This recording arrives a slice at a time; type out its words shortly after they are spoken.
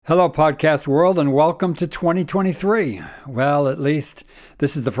Hello, podcast world, and welcome to 2023. Well, at least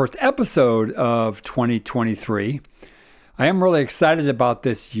this is the first episode of 2023. I am really excited about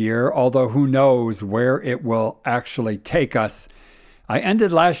this year, although who knows where it will actually take us. I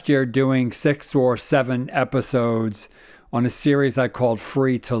ended last year doing 6 or 7 episodes on a series I called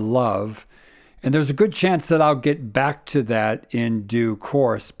Free to Love, and there's a good chance that I'll get back to that in due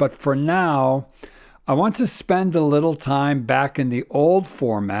course. But for now, I want to spend a little time back in the old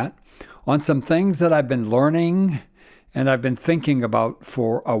format on some things that I've been learning and I've been thinking about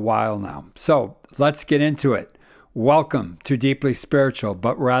for a while now. So let's get into it. Welcome to Deeply Spiritual,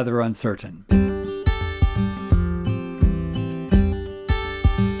 but Rather Uncertain.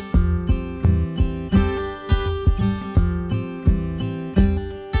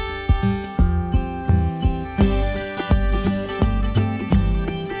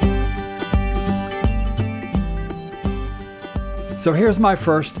 So here's my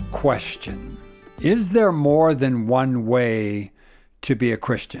first question. Is there more than one way to be a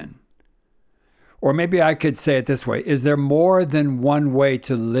Christian? Or maybe I could say it this way. Is there more than one way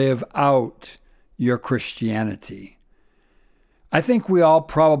to live out your Christianity? I think we all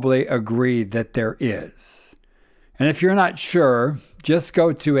probably agree that there is. And if you're not sure, just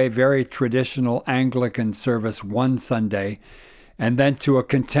go to a very traditional Anglican service one Sunday and then to a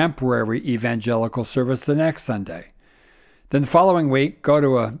contemporary evangelical service the next Sunday. Then the following week, go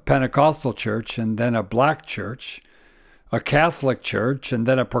to a Pentecostal church and then a black church, a Catholic church and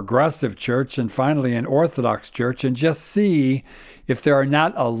then a progressive church, and finally an Orthodox church, and just see if there are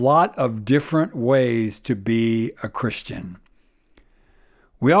not a lot of different ways to be a Christian.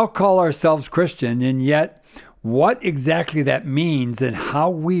 We all call ourselves Christian, and yet what exactly that means and how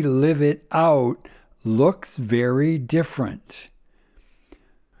we live it out looks very different.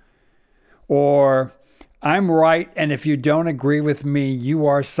 Or I'm right, and if you don't agree with me, you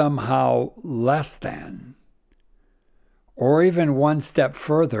are somehow less than. Or even one step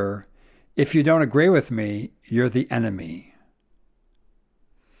further, if you don't agree with me, you're the enemy.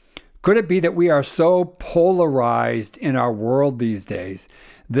 Could it be that we are so polarized in our world these days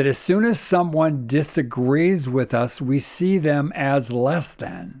that as soon as someone disagrees with us, we see them as less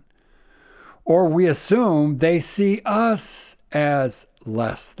than? Or we assume they see us as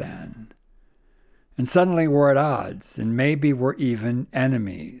less than? And suddenly we're at odds, and maybe we're even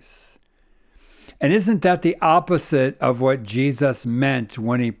enemies. And isn't that the opposite of what Jesus meant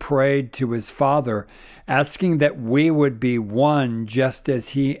when he prayed to his Father, asking that we would be one just as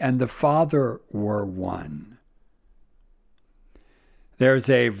he and the Father were one? There's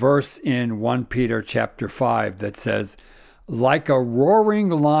a verse in 1 Peter chapter 5 that says, "Like a roaring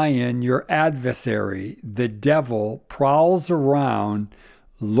lion, your adversary, the devil, prowls around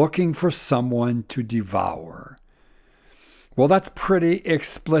looking for someone to devour." Well, that's pretty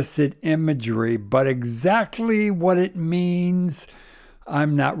explicit imagery, but exactly what it means,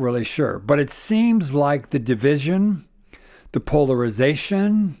 I'm not really sure. But it seems like the division, the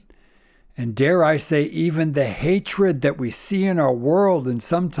polarization, and dare I say even the hatred that we see in our world and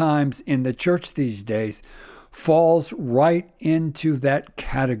sometimes in the church these days falls right into that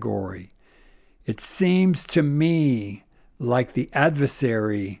category. It seems to me like the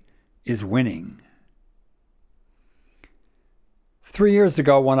adversary is winning. 3 years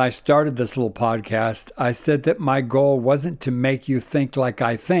ago, when I started this little podcast, I said that my goal wasn't to make you think like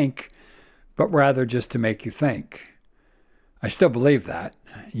I think, but rather just to make you think. I still believe that.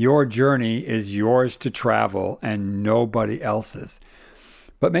 Your journey is yours to travel and nobody else's.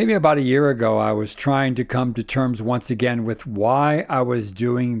 But maybe about a year ago, I was trying to come to terms once again with why I was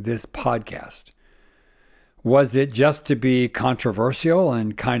doing this podcast. Was it just to be controversial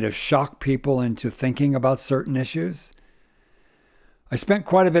and kind of shock people into thinking about certain issues? I spent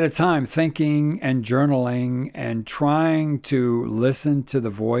quite a bit of time thinking and journaling and trying to listen to the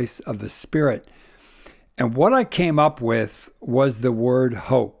voice of the Spirit. And what I came up with was the word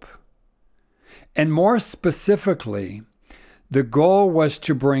hope. And more specifically, the goal was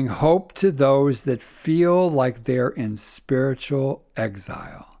to bring hope to those that feel like they're in spiritual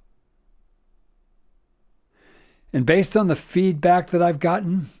exile. And based on the feedback that I've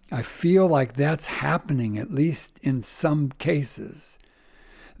gotten, I feel like that's happening, at least in some cases.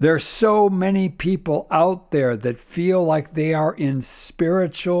 There are so many people out there that feel like they are in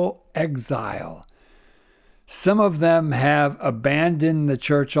spiritual exile. Some of them have abandoned the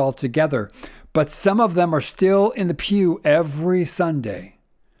church altogether, but some of them are still in the pew every Sunday.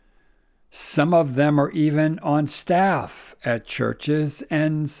 Some of them are even on staff at churches,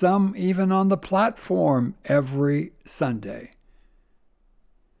 and some even on the platform every Sunday.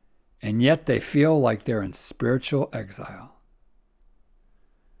 And yet they feel like they're in spiritual exile.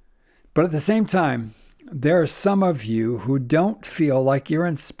 But at the same time, there are some of you who don't feel like you're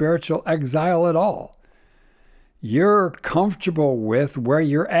in spiritual exile at all. You're comfortable with where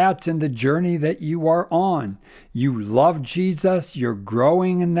you're at in the journey that you are on. You love Jesus, you're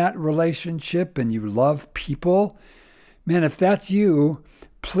growing in that relationship, and you love people. Man, if that's you,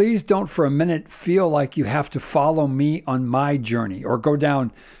 please don't for a minute feel like you have to follow me on my journey or go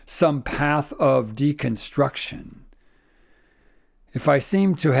down some path of deconstruction. If I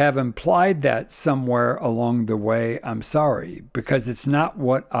seem to have implied that somewhere along the way, I'm sorry, because it's not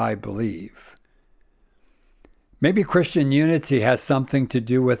what I believe. Maybe Christian unity has something to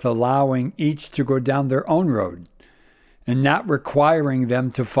do with allowing each to go down their own road and not requiring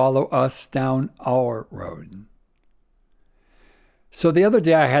them to follow us down our road. So the other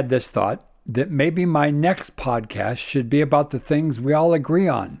day I had this thought that maybe my next podcast should be about the things we all agree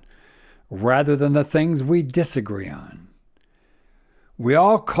on rather than the things we disagree on. We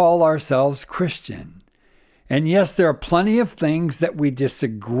all call ourselves Christian. And yes, there are plenty of things that we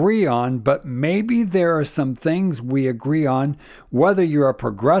disagree on, but maybe there are some things we agree on, whether you're a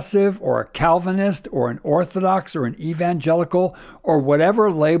progressive or a Calvinist or an Orthodox or an evangelical or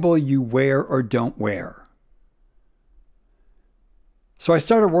whatever label you wear or don't wear. So I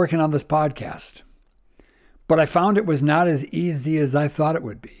started working on this podcast, but I found it was not as easy as I thought it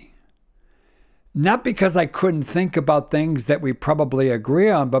would be. Not because I couldn't think about things that we probably agree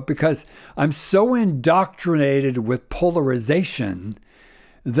on, but because I'm so indoctrinated with polarization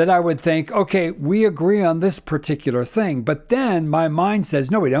that I would think, okay, we agree on this particular thing. But then my mind says,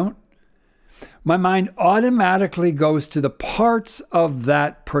 no, we don't. My mind automatically goes to the parts of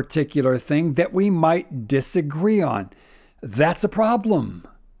that particular thing that we might disagree on. That's a problem.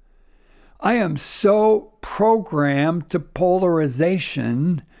 I am so programmed to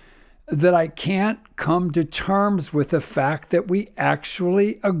polarization that I can't come to terms with the fact that we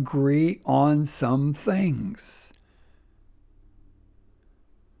actually agree on some things.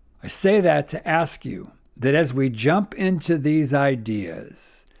 I say that to ask you that as we jump into these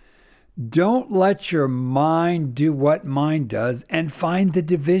ideas, don't let your mind do what mine does and find the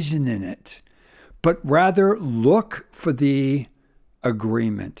division in it, but rather look for the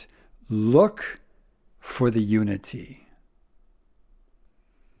agreement. Look for the unity.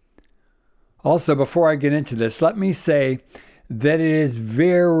 Also, before I get into this, let me say that it is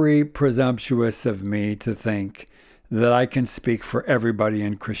very presumptuous of me to think that I can speak for everybody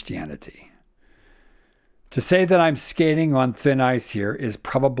in Christianity. To say that I'm skating on thin ice here is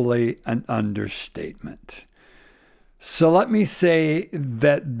probably an understatement. So let me say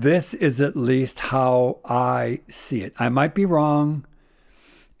that this is at least how I see it. I might be wrong,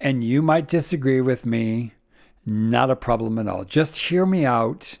 and you might disagree with me. Not a problem at all. Just hear me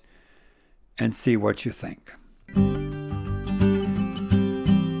out and see what you think.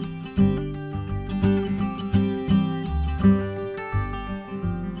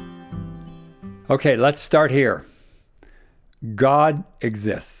 Okay, let's start here. God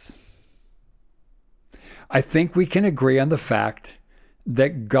exists. I think we can agree on the fact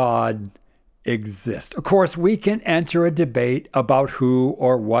that God exists. Of course, we can enter a debate about who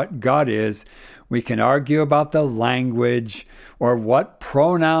or what God is. We can argue about the language or what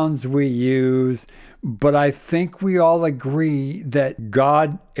pronouns we use, but I think we all agree that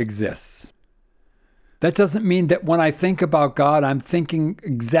God exists. That doesn't mean that when I think about God, I'm thinking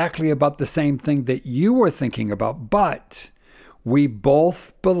exactly about the same thing that you were thinking about, but we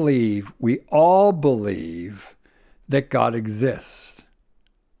both believe, we all believe that God exists.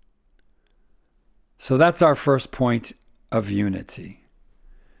 So that's our first point of unity.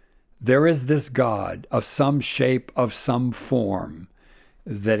 There is this God of some shape, of some form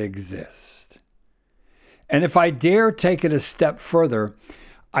that exists. And if I dare take it a step further,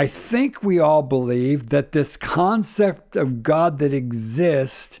 I think we all believe that this concept of God that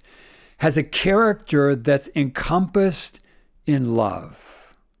exists has a character that's encompassed in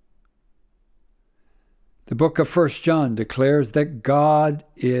love. The book of 1 John declares that God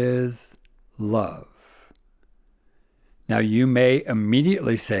is love. Now, you may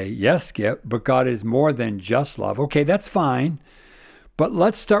immediately say, yes, Skip, but God is more than just love. Okay, that's fine. But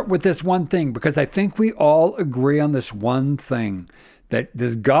let's start with this one thing, because I think we all agree on this one thing, that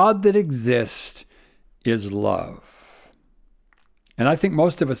this God that exists is love. And I think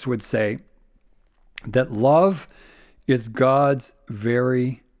most of us would say that love is God's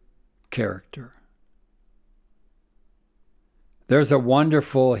very character. There's a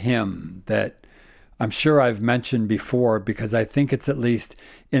wonderful hymn that I'm sure I've mentioned before because I think it's at least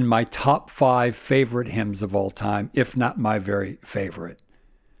in my top 5 favorite hymns of all time, if not my very favorite.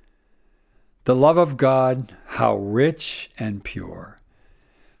 The love of God, how rich and pure,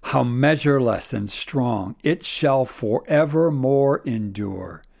 how measureless and strong, it shall forevermore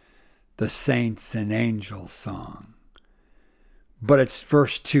endure, the saints and angels' song. But it's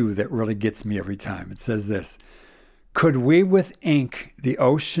verse 2 that really gets me every time. It says this: could we with ink the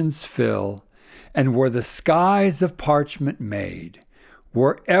oceans fill, and were the skies of parchment made,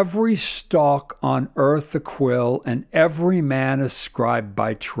 were every stalk on earth a quill, and every man a scribe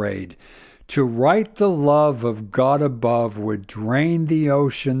by trade, to write the love of God above would drain the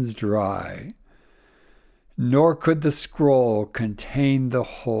oceans dry. Nor could the scroll contain the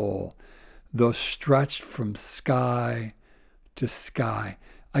whole, though stretched from sky to sky.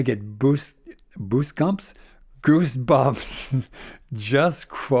 I get goosebumps just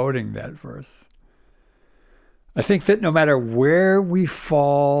quoting that verse. I think that no matter where we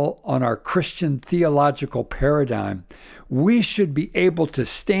fall on our Christian theological paradigm, we should be able to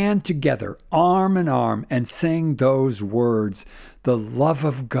stand together, arm in arm, and sing those words, "The love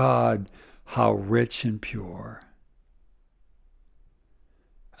of God, how rich and pure."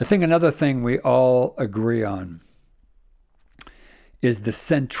 I think another thing we all agree on is the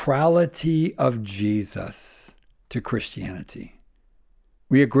centrality of Jesus to Christianity.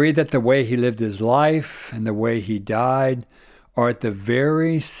 We agree that the way he lived his life and the way he died are at the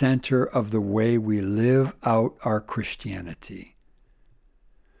very center of the way we live out our Christianity.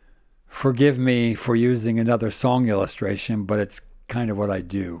 Forgive me for using another song illustration, but it's kind of what I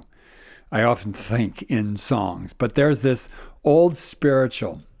do. I often think in songs. But there's this old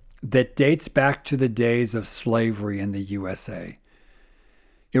spiritual that dates back to the days of slavery in the USA.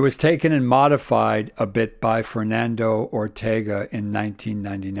 It was taken and modified a bit by Fernando Ortega in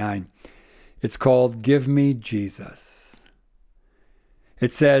 1999. It's called "Give Me Jesus."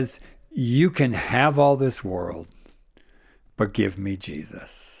 It says, you can have all this world, but give me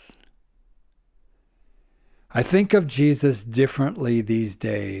Jesus. I think of Jesus differently these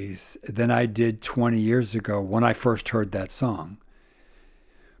days than I did 20 years ago when I first heard that song.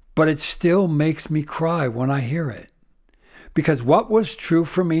 But it still makes me cry when I hear it. Because what was true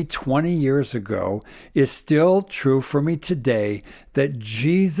for me 20 years ago is still true for me today, that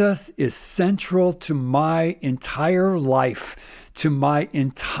Jesus is central to my entire life, to my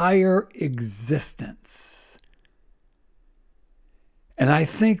entire existence. And I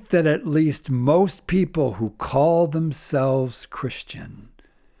think that at least most people who call themselves Christian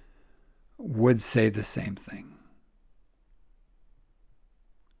would say the same thing.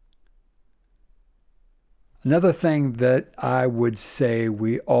 Another thing that I would say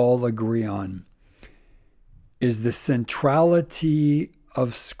we all agree on is the centrality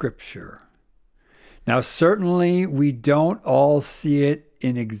of Scripture. Now, certainly we don't all see it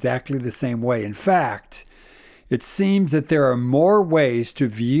in exactly the same way. In fact, it seems that there are more ways to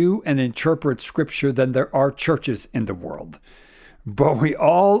view and interpret Scripture than there are churches in the world. But we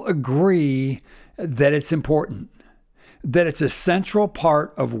all agree that it's important, that it's a central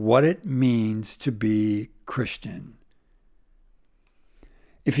part of what it means to be Christian.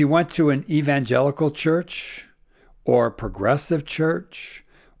 If you went to an evangelical church or a progressive church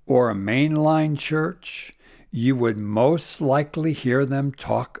or a mainline church, you would most likely hear them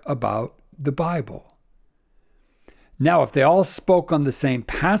talk about the Bible. Now, if they all spoke on the same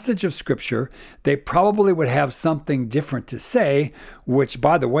passage of Scripture, they probably would have something different to say, which,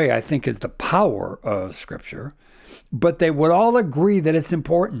 by the way, I think is the power of Scripture. But they would all agree that it's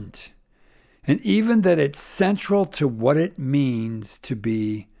important, and even that it's central to what it means to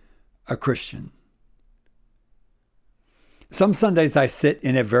be a Christian. Some Sundays I sit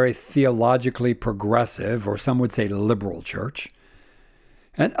in a very theologically progressive, or some would say liberal church.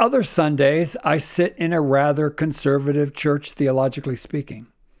 And other Sundays I sit in a rather conservative church, theologically speaking.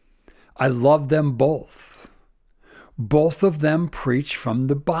 I love them both. Both of them preach from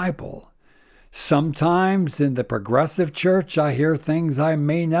the Bible. Sometimes in the progressive church, I hear things I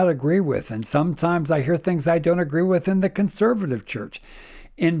may not agree with, and sometimes I hear things I don't agree with in the conservative church.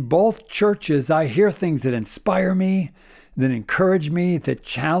 In both churches, I hear things that inspire me, that encourage me, that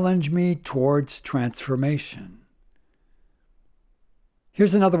challenge me towards transformation.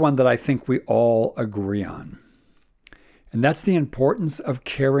 Here's another one that I think we all agree on, and that's the importance of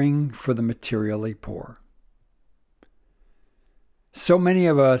caring for the materially poor. So many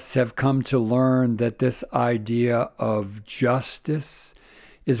of us have come to learn that this idea of justice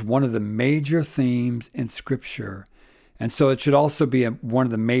is one of the major themes in Scripture, and so it should also be one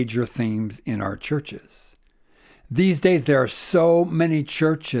of the major themes in our churches. These days, there are so many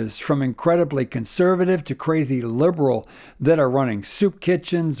churches, from incredibly conservative to crazy liberal, that are running soup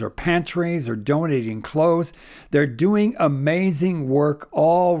kitchens or pantries or donating clothes. They're doing amazing work,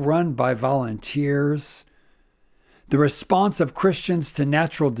 all run by volunteers. The response of Christians to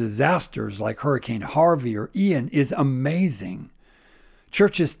natural disasters like Hurricane Harvey or Ian is amazing.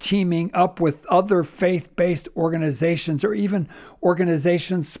 Churches teaming up with other faith-based organizations or even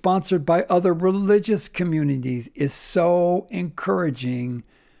organizations sponsored by other religious communities is so encouraging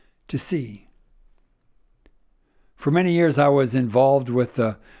to see. For many years, I was involved with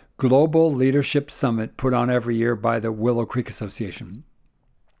the Global Leadership Summit put on every year by the Willow Creek Association.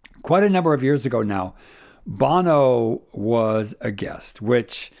 Quite a number of years ago now, Bono was a guest,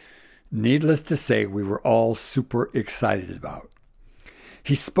 which, needless to say, we were all super excited about.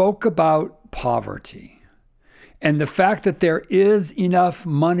 He spoke about poverty and the fact that there is enough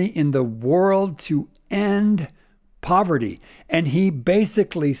money in the world to end poverty. And he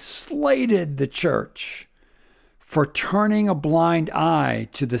basically slated the church for turning a blind eye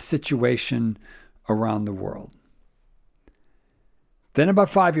to the situation around the world. Then about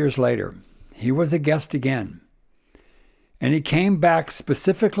 5 years later, he was a guest again. And he came back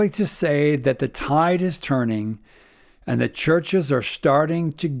specifically to say that the tide is turning and that churches are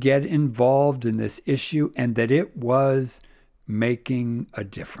starting to get involved in this issue and that it was making a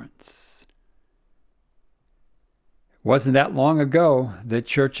difference. It wasn't that long ago that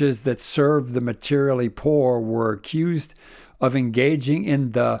churches that served the materially poor were accused of engaging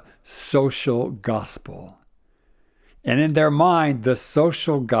in the social gospel. And in their mind, the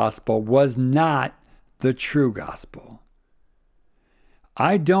social gospel was not the true gospel.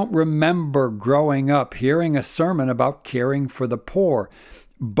 I don't remember growing up hearing a sermon about caring for the poor,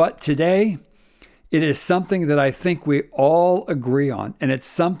 but today it is something that I think we all agree on, and it's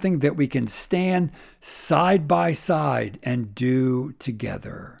something that we can stand side by side and do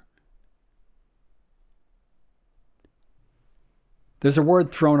together. There's a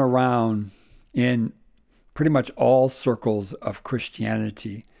word thrown around in pretty much all circles of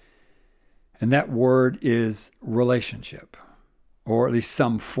Christianity, and that word is relationship, or at least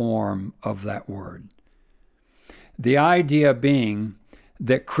some form of that word. The idea being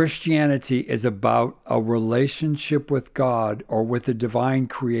that Christianity is about a relationship with God or with the divine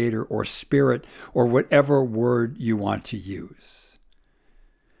creator or spirit or whatever word you want to use.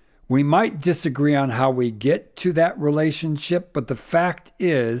 We might disagree on how we get to that relationship, but the fact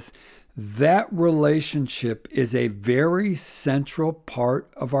is that relationship is a very central part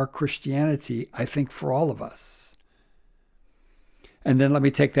of our Christianity, I think, for all of us. And then let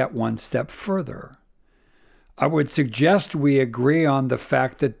me take that one step further. I would suggest we agree on the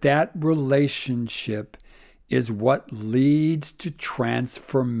fact that that relationship is what leads to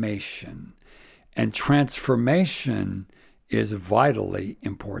transformation. And transformation is vitally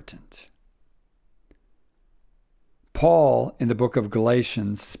important. Paul, in the book of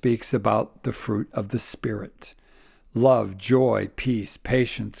Galatians, speaks about the fruit of the Spirit. Love, joy, peace,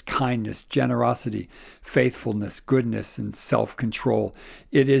 patience, kindness, generosity, faithfulness, goodness, and self-control.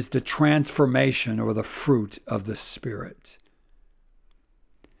 It is the transformation or the fruit of the Spirit.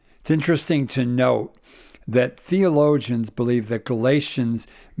 It's interesting to note that theologians believe that Galatians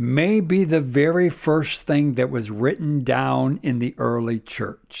may be the very first thing that was written down in the early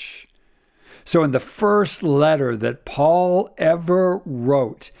church. So in the first letter that Paul ever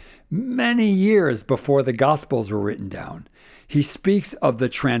wrote, many years before the Gospels were written down, he speaks of the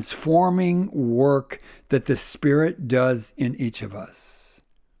transforming work that the Spirit does in each of us.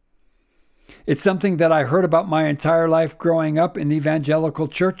 It's something that I heard about my entire life growing up in the evangelical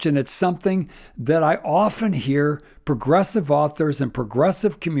church, and it's something that I often hear progressive authors and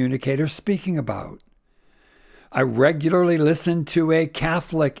progressive communicators speaking about. I regularly listen to a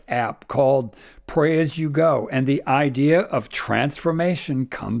Catholic app called Pray As You Go, and the idea of transformation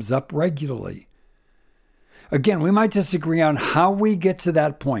comes up regularly. Again, we might disagree on how we get to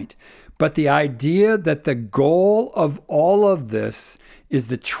that point, but the idea that the goal of all of this is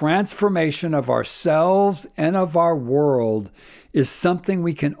the transformation of ourselves and of our world is something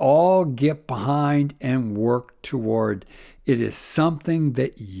we can all get behind and work toward. It is something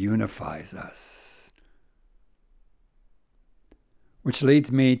that unifies us. Which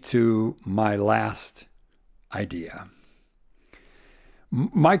leads me to my last idea.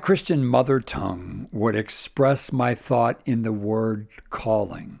 My Christian mother tongue would express my thought in the word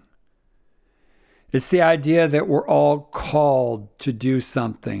calling. It's the idea that we're all called to do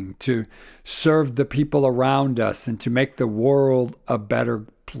something, to serve the people around us and to make the world a better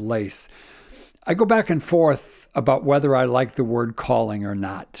place. I go back and forth about whether I like the word calling or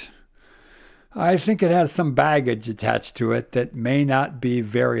not. I think it has some baggage attached to it that may not be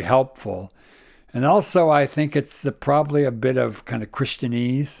very helpful. And also, I think it's probably a bit of kind of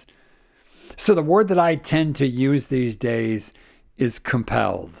Christianese. So the word that I tend to use these days is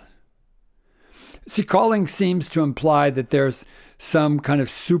compelled. See, calling seems to imply that there's some kind of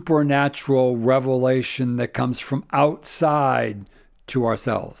supernatural revelation that comes from outside to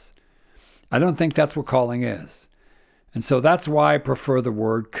ourselves. I don't think that's what calling is. And so that's why I prefer the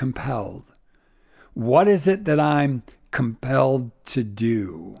word compelled. What is it that I'm compelled to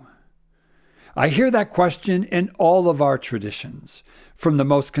do? I hear that question in all of our traditions, from the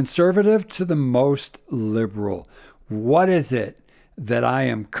most conservative to the most liberal. What is it that I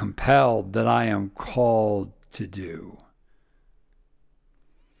am compelled, that I am called to do?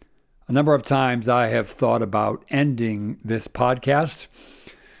 A number of times I have thought about ending this podcast,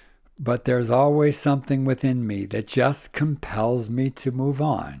 but there's always something within me that just compels me to move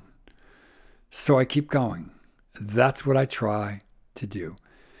on. So I keep going. That's what I try to do.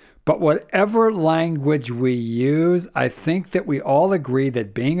 But whatever language we use, I think that we all agree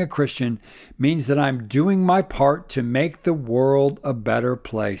that being a Christian means that I'm doing my part to make the world a better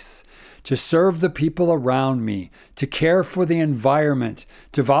place, to serve the people around me, to care for the environment,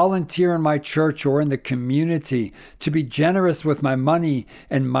 to volunteer in my church or in the community, to be generous with my money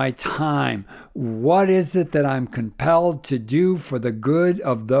and my time. What is it that I'm compelled to do for the good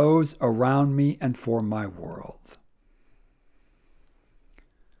of those around me and for my world?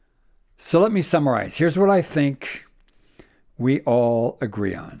 So let me summarize. Here's what I think we all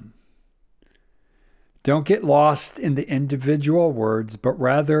agree on. Don't get lost in the individual words, but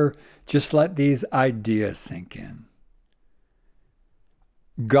rather just let these ideas sink in.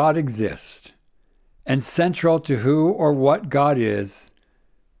 God exists, and central to who or what God is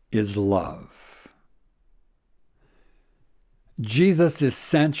love. Jesus is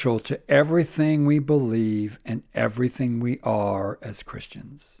central to everything we believe and everything we are as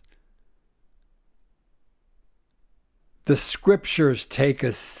Christians. The scriptures take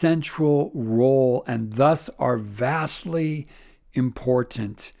a central role and thus are vastly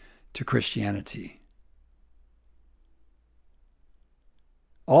important to Christianity.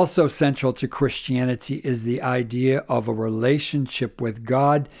 Also central to Christianity is the idea of a relationship with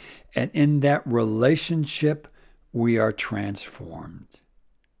God, and in that relationship, we are transformed.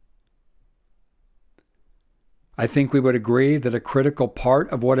 I think we would agree that a critical part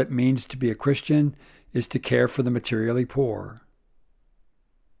of what it means to be a Christian is to care for the materially poor.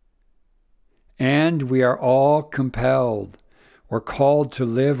 And we are all compelled or called to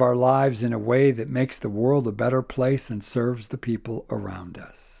live our lives in a way that makes the world a better place and serves the people around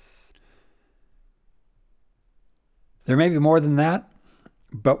us. There may be more than that,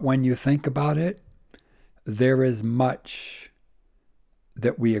 but when you think about it, there is much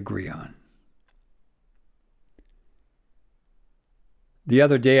that we agree on. The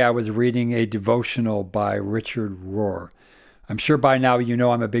other day I was reading a devotional by Richard Rohr. I'm sure by now you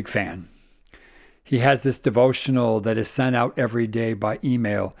know I'm a big fan. He has this devotional that is sent out every day by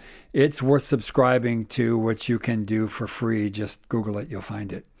email. It's worth subscribing to, which you can do for free. Just Google it, you'll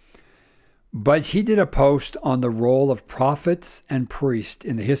find it. But he did a post on the role of prophets and priests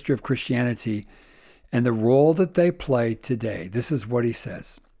in the history of Christianity and the role that they play today. This is what he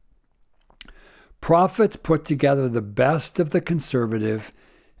says. Prophets put together the best of the conservative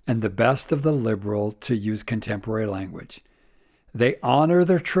and the best of the liberal, to use contemporary language. They honor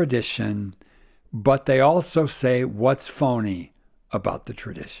their tradition, but they also say what's phony about the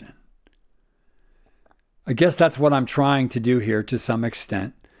tradition. I guess that's what I'm trying to do here to some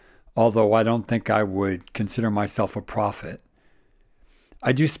extent, although I don't think I would consider myself a prophet.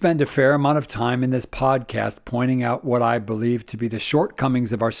 I do spend a fair amount of time in this podcast pointing out what I believe to be the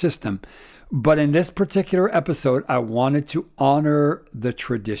shortcomings of our system. But in this particular episode, I wanted to honor the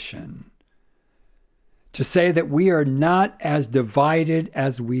tradition. To say that we are not as divided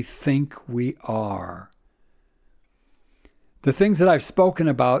as we think we are. The things that I've spoken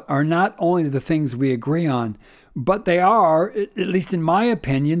about are not only the things we agree on, but they are, at least in my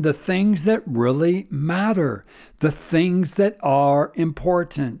opinion, the things that really matter, the things that are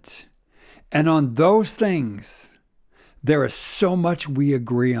important. And on those things, there is so much we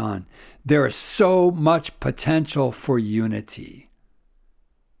agree on. There is so much potential for unity.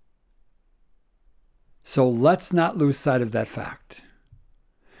 So let's not lose sight of that fact.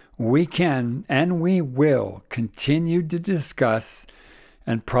 We can and we will continue to discuss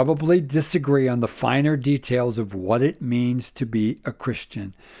and probably disagree on the finer details of what it means to be a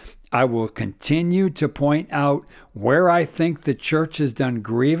Christian. I will continue to point out where I think the church has done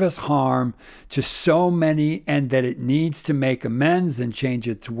grievous harm to so many and that it needs to make amends and change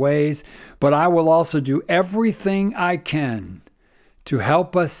its ways. But I will also do everything I can to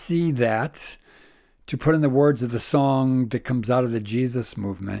help us see that, to put in the words of the song that comes out of the Jesus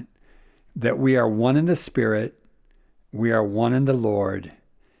movement, that we are one in the Spirit, we are one in the Lord,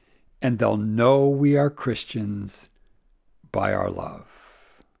 and they'll know we are Christians by our love.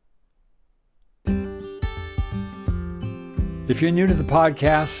 If you're new to the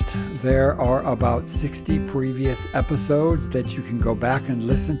podcast, there are about 60 previous episodes that you can go back and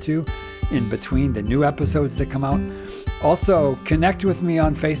listen to in between the new episodes that come out. Also, connect with me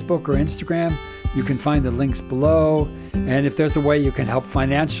on Facebook or Instagram. You can find the links below. And if there's a way you can help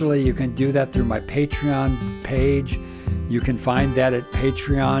financially, you can do that through my Patreon page. You can find that at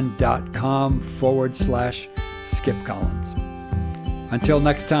patreon.com/Skip Collins. Until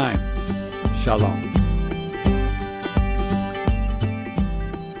next time, shalom.